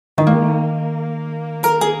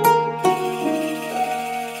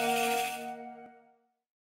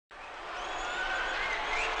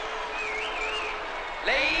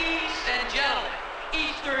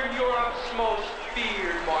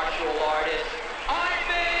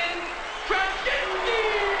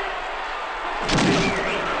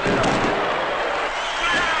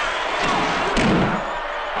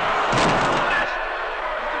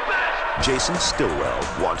Jason Stillwell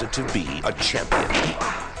wanted to be a champion,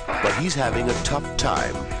 but he's having a tough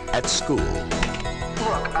time at school.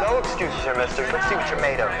 Look, no excuses here, mister. Let's see what you're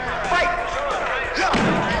made of. Fight!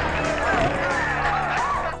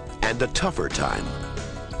 And a tougher time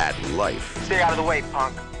at life. Stay out of the way,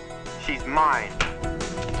 punk. She's mine.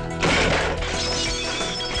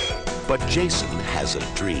 But Jason has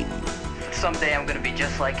a dream. Someday I'm gonna be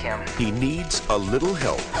just like him. He needs a little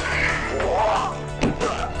help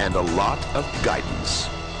and a lot of guidance.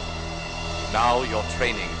 Now your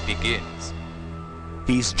training begins.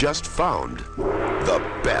 He's just found the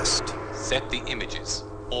best. Set the images,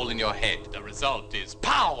 all in your head. The result is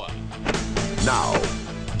power! Now,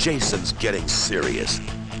 Jason's getting serious,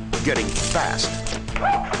 getting fast,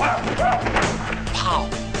 Power!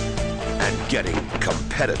 and getting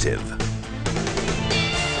competitive.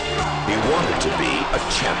 He wanted to be a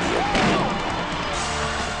champion,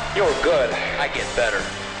 You're good. I get better.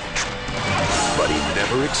 but he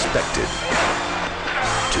never expected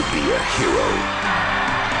to be a hero.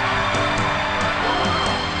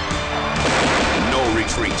 No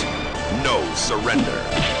retreat, no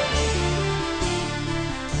surrender.